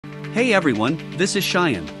Hey everyone, this is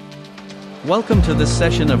Cheyenne. Welcome to this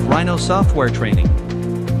session of Rhino software training.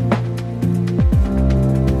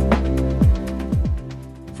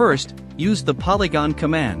 First, use the polygon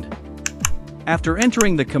command. After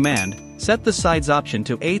entering the command, set the sides option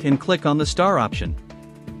to 8 and click on the star option.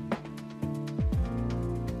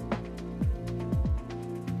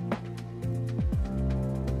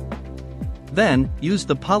 Then, use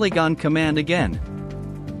the polygon command again.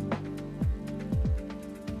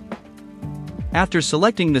 After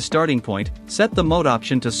selecting the starting point, set the mode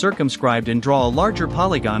option to circumscribed and draw a larger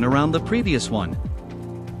polygon around the previous one.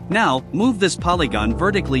 Now, move this polygon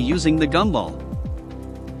vertically using the gumball.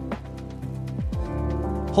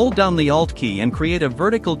 Hold down the Alt key and create a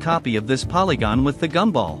vertical copy of this polygon with the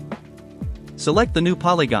gumball. Select the new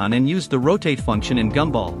polygon and use the rotate function in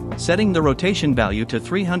gumball, setting the rotation value to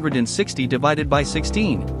 360 divided by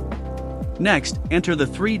 16. Next, enter the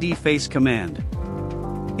 3D face command.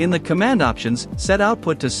 In the command options, set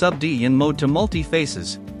output to sub-D in mode to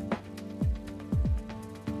multi-faces.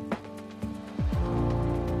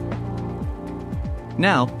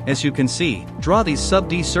 Now, as you can see, draw these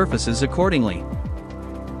sub-D surfaces accordingly.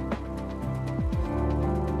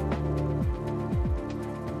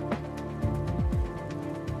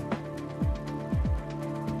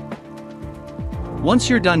 Once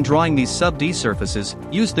you're done drawing these sub-D surfaces,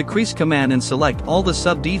 use the crease command and select all the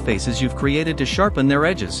sub-D faces you've created to sharpen their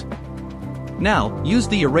edges. Now, use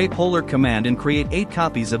the array polar command and create 8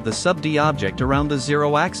 copies of the sub-D object around the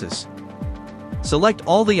 0 axis. Select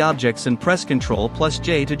all the objects and press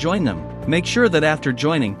Ctrl+J to join them. Make sure that after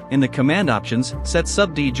joining, in the command options, set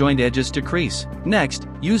sub-D joined edges to crease. Next,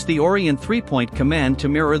 use the orient 3-point command to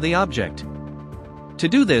mirror the object. To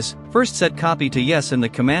do this, first set copy to yes in the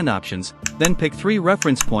command options, then pick 3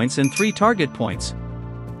 reference points and 3 target points.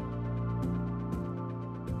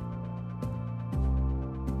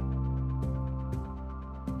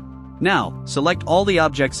 Now, select all the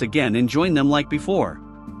objects again and join them like before.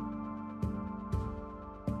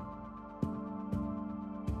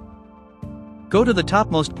 Go to the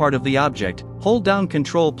topmost part of the object, hold down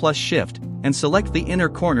Ctrl+Shift, and select the inner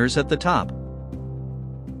corners at the top.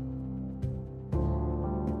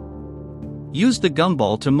 Use the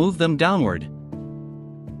gumball to move them downward.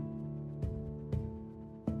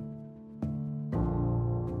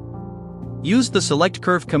 Use the Select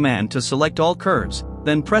Curve command to select all curves,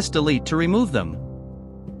 then press Delete to remove them.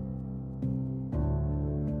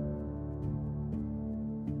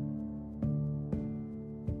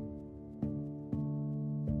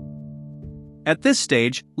 At this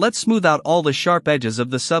stage, let's smooth out all the sharp edges of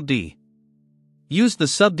the sub-D. Use the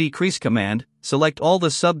sub-D crease command, select all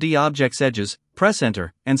the sub-D object's edges, press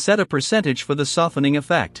Enter, and set a percentage for the softening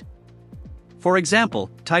effect. For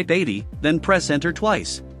example, type 80, then press Enter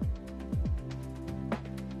twice.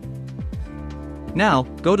 Now,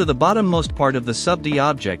 go to the bottommost part of the sub-D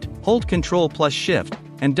object, hold Ctrl+Shift,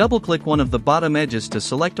 and double-click one of the bottom edges to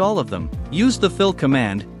select all of them. Use the Fill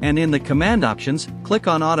command, and in the command options, click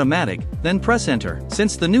on Automatic, then press Enter.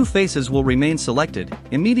 Since the new faces will remain selected,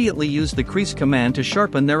 immediately use the Crease command to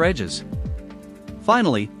sharpen their edges.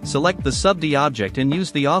 Finally, select the sub-D object and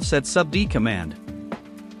use the Offset sub-D command.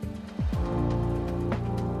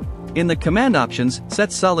 In the command options,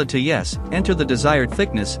 set Solid to yes, enter the desired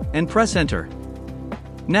thickness, and press Enter.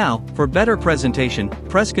 Now, for better presentation,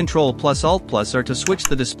 press Ctrl+Alt+R to switch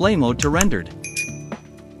the display mode to rendered.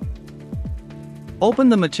 Open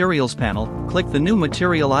the Materials panel, click the new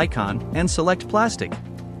material icon, and select Plastic.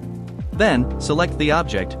 Then, select the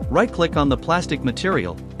object, right-click on the plastic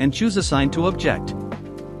material, and choose Assign to Object.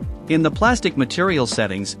 In the plastic material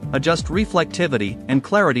settings, adjust reflectivity and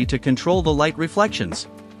clarity to control the light reflections.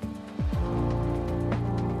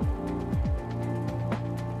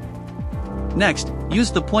 Next,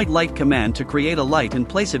 use the Point Light command to create a light and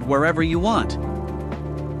place it wherever you want.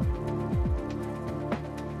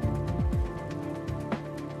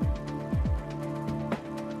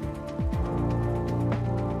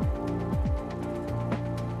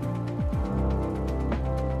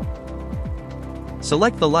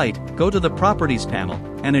 Select the light, go to the Properties panel,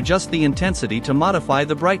 and adjust the intensity to modify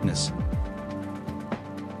the brightness.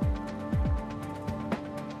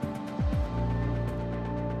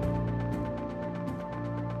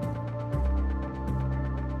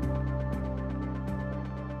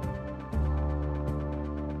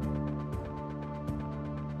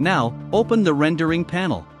 Now, open the Rendering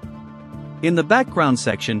panel. In the Background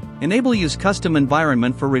section, enable Use Custom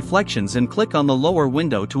Environment for reflections and click on the lower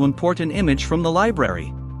window to import an image from the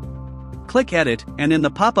library. Click Edit, and in the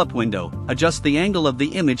pop-up window, adjust the angle of the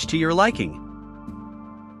image to your liking.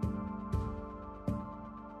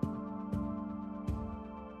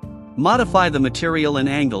 Modify the material and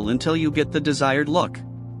angle until you get the desired look.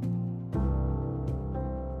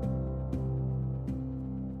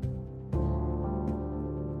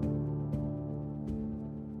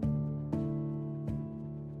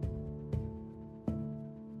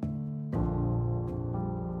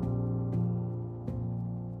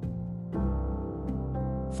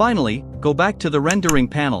 Finally, go back to the rendering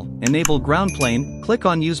panel, enable ground plane, click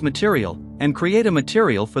on Use Material, and create a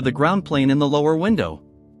material for the ground plane in the lower window.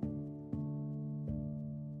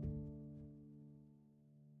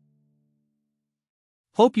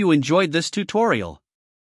 Hope you enjoyed this tutorial.